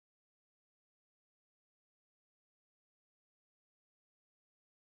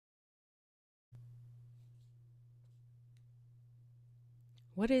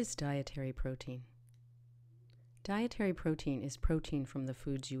What is dietary protein? Dietary protein is protein from the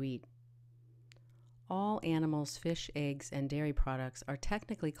foods you eat. All animals, fish, eggs, and dairy products are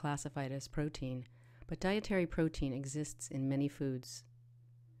technically classified as protein, but dietary protein exists in many foods.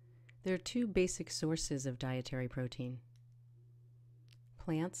 There are two basic sources of dietary protein: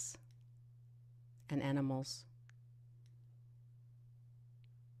 plants and animals.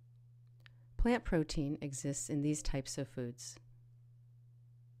 Plant protein exists in these types of foods: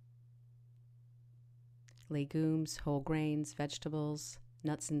 legumes, whole grains, vegetables,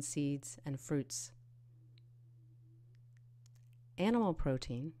 nuts and seeds, and fruits. Animal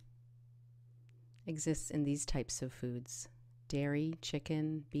protein exists in these types of foods: dairy,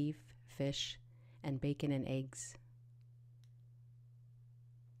 chicken, beef, fish, and bacon and eggs.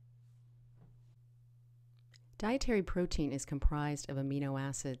 Dietary protein is comprised of amino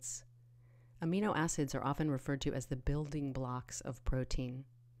acids. Amino acids are often referred to as the building blocks of protein.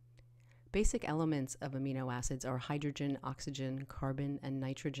 Basic elements of amino acids are hydrogen, oxygen, carbon, and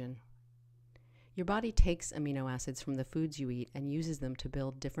nitrogen. Your body takes amino acids from the foods you eat and uses them to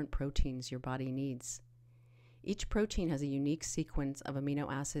build different proteins your body needs. Each protein has a unique sequence of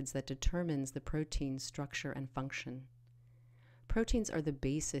amino acids that determines the protein's structure and function. Proteins are the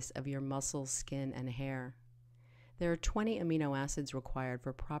basis of your muscles, skin, and hair. There are 20 amino acids required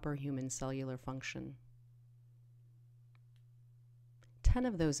for proper human cellular function. 10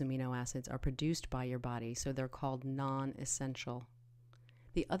 of those amino acids are produced by your body, so they're called non-essential.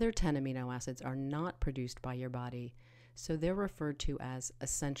 The other 10 amino acids are not produced by your body, so they're referred to as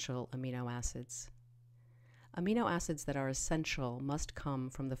essential amino acids. Amino acids that are essential must come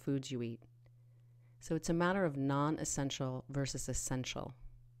from the foods you eat. So it's a matter of non-essential versus essential.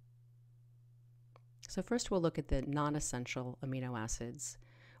 So first we'll look at the non-essential amino acids,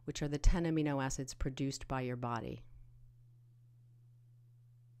 which are the 10 amino acids produced by your body.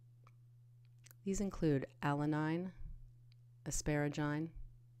 These include alanine, asparagine,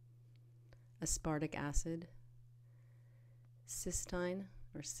 aspartic acid, cysteine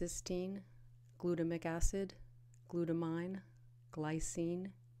or cysteine, glutamic acid, glutamine,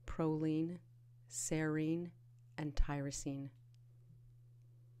 glycine, proline, serine, and tyrosine.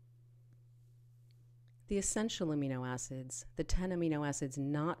 The essential amino acids, the 10 amino acids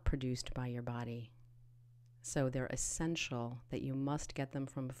not produced by your body, so they're essential that you must get them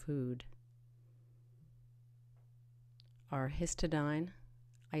from food, are histidine,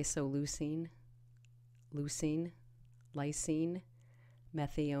 isoleucine, leucine, lysine,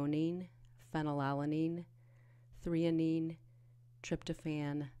 methionine, phenylalanine, threonine,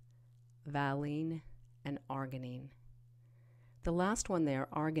 tryptophan, valine, and arginine. The last one there,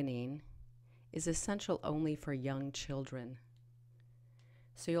 arginine, is essential only for young children.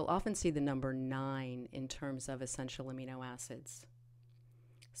 So you'll often see the number 9 in terms of essential amino acids.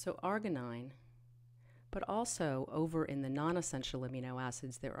 So arginine, but also over in the non-essential amino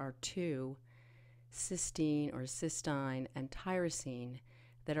acids, there are 2, cysteine or cysteine and tyrosine,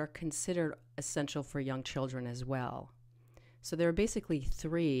 that are considered essential for young children as well. So there are basically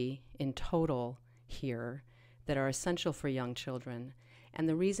 3 in total here that are essential for young children. And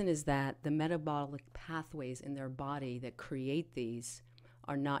the reason is that the metabolic pathways in their body that create these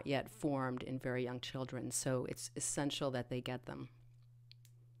are not yet formed in very young children. So it's essential that they get them.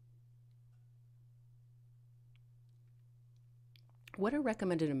 What are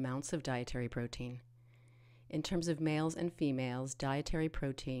recommended amounts of dietary protein? In terms of males and females, dietary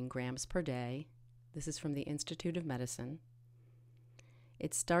protein grams per day. This is from the Institute of Medicine.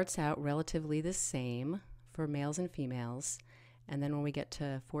 It starts out relatively the same for males and females, and then when we get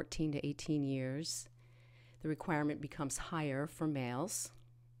to 14 to 18 years, the requirement becomes higher for males,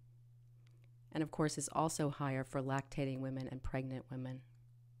 and of course is also higher for lactating women and pregnant women.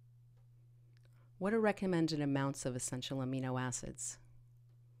 What are recommended amounts of essential amino acids?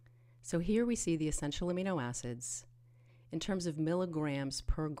 So here we see the essential amino acids. In terms of milligrams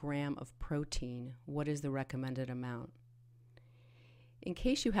per gram of protein, what is the recommended amount? In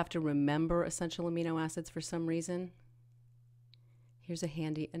case you have to remember essential amino acids for some reason, here's a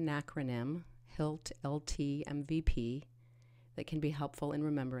handy acronym, HILT, LT, MVP, that can be helpful in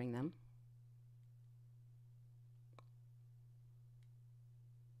remembering them.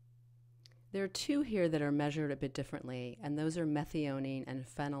 There are 2 here that are measured a bit differently, and those are methionine and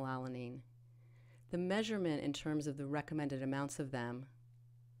phenylalanine. The measurement in terms of the recommended amounts of them,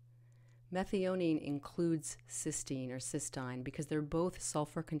 methionine includes cysteine or cysteine because they're both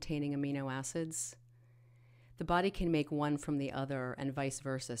sulfur-containing amino acids. The body can make one from the other and vice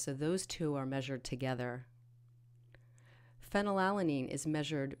versa, so those 2 are measured together. Phenylalanine is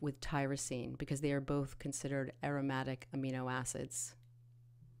measured with tyrosine because they are both considered aromatic amino acids.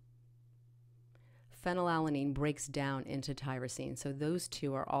 phenylalanine breaks down into tyrosine, so those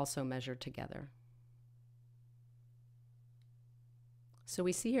two are also measured together. So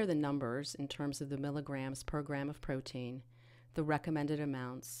we see here the numbers in terms of the milligrams per gram of protein, the recommended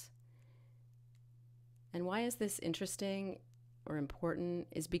amounts. And why is this interesting or important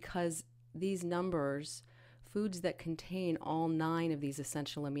is because these numbers, foods that contain all 9 of these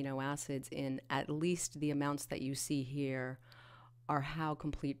essential amino acids in at least the amounts that you see here, are how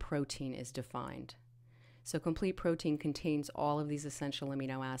complete protein is defined. So complete protein contains all of these essential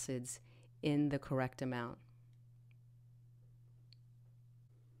amino acids in the correct amount.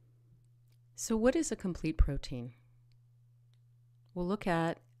 So what is a complete protein? We'll look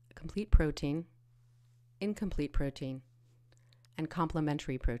at complete protein, incomplete protein, and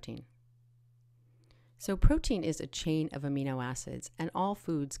complementary protein. So protein is a chain of amino acids, and all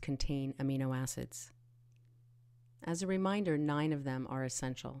foods contain amino acids. As a reminder, 9 of them are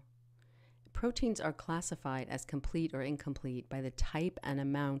essential. Proteins are classified as complete or incomplete by the type and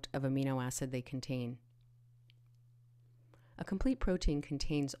amount of amino acid they contain. A complete protein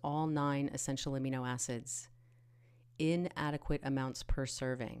contains all 9 essential amino acids in adequate amounts per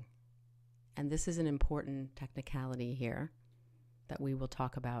serving. And this is an important technicality here that we will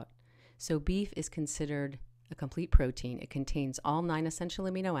talk about. So beef is considered a complete protein. It contains all 9 essential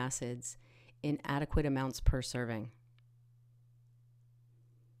amino acids in adequate amounts per serving.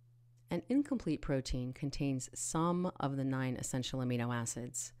 An incomplete protein contains some of the 9 essential amino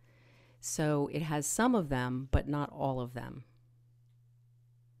acids. So it has some of them, but not all of them.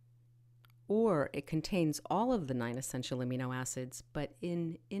 Or it contains all of the 9 essential amino acids, but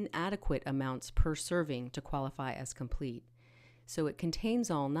in inadequate amounts per serving to qualify as complete. So it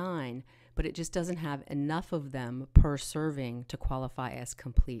contains all 9, but it just doesn't have enough of them per serving to qualify as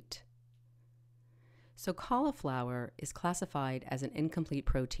complete. So cauliflower is classified as an incomplete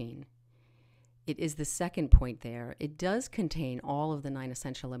protein. It is the second point there. It does contain all of the 9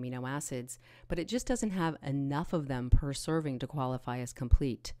 essential amino acids, but it just doesn't have enough of them per serving to qualify as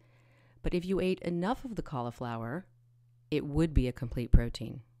complete. But if you ate enough of the cauliflower, it would be a complete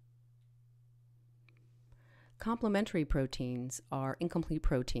protein. Complementary proteins are incomplete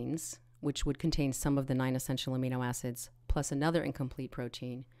proteins, which would contain some of the 9 essential amino acids, plus another incomplete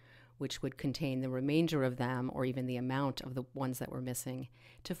protein, which would contain the remainder of them, or even the amount of the ones that were missing,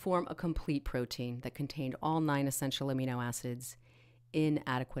 to form a complete protein that contained all 9 essential amino acids in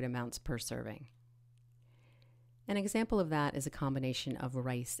adequate amounts per serving. An example of that is a combination of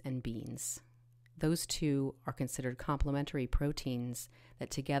rice and beans. Those two are considered complementary proteins that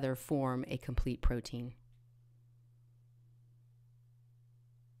together form a complete protein.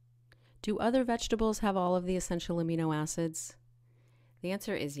 Do other vegetables have all of the essential amino acids? The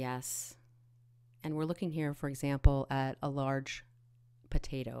answer is yes. And we're looking here, for example, at a large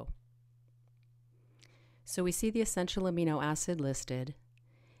potato. So we see the essential amino acid listed,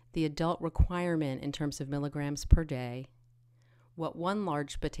 the adult requirement in terms of milligrams per day, what 1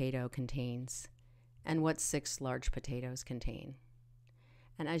 large potato contains, and what 6 large potatoes contain.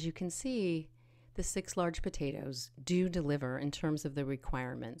 And as you can see, the 6 large potatoes do deliver in terms of the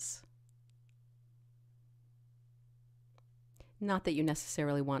requirements. Not that you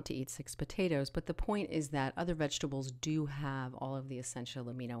necessarily want to eat 6 potatoes, but the point is that other vegetables do have all of the essential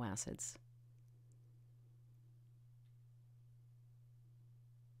amino acids.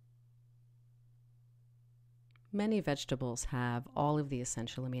 Many vegetables have all of the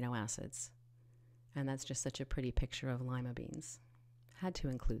essential amino acids, and that's just such a pretty picture of lima beans. Had to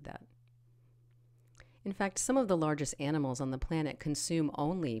include that. In fact, some of the largest animals on the planet consume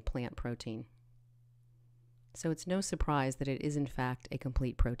only plant protein. So it's no surprise that it is in fact a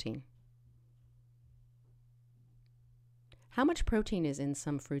complete protein. How much protein is in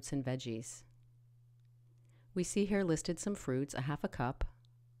some fruits and veggies? We see here listed some fruits, a half a cup.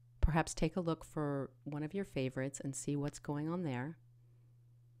 Perhaps take a look for one of your favorites and see what's going on there.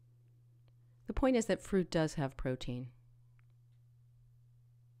 The point is that fruit does have protein.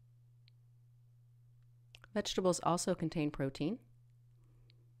 Vegetables also contain protein,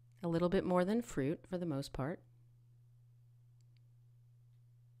 a little bit more than fruit for the most part.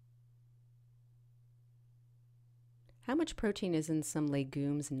 How much protein is in some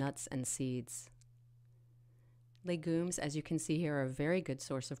legumes, nuts, and seeds? Legumes, as you can see here, are a very good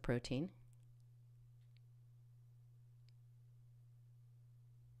source of protein.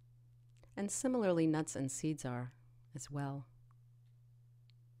 And similarly, nuts and seeds are as well.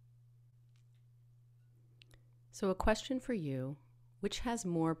 So a question for you, which has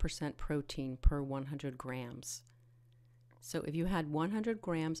more percent protein per 100 grams? So if you had 100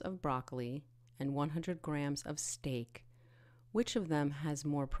 grams of broccoli and 100 grams of steak, which of them has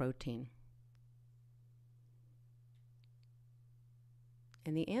more protein?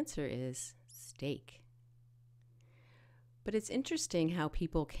 And the answer is steak. But it's interesting how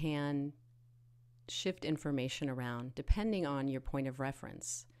people can shift information around depending on your point of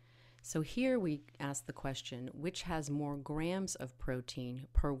reference. So here we ask the question, which has more grams of protein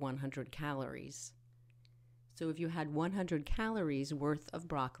per 100 calories? So if you had 100 calories worth of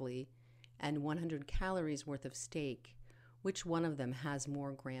broccoli and 100 calories worth of steak, which one of them has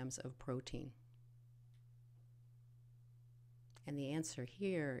more grams of protein? And the answer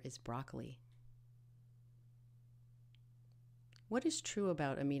here is broccoli. What is true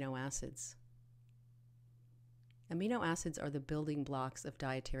about amino acids? Amino acids are the building blocks of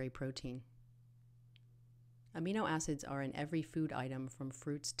dietary protein. Amino acids are in every food item from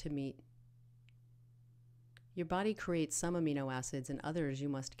fruits to meat. Your body creates some amino acids and others you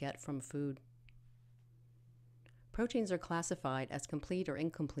must get from food. Proteins are classified as complete or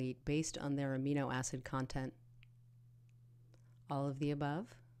incomplete based on their amino acid content. All of the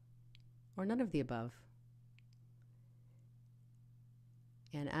above or none of the above?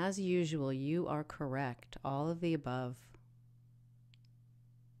 And as usual, you are correct, all of the above.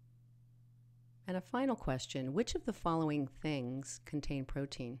 And a final question, which of the following things contain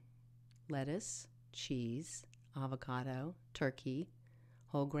protein? Lettuce, cheese, avocado, turkey,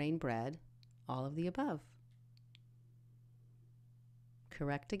 whole grain bread, all of the above.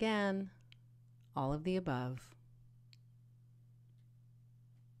 Correct again, all of the above.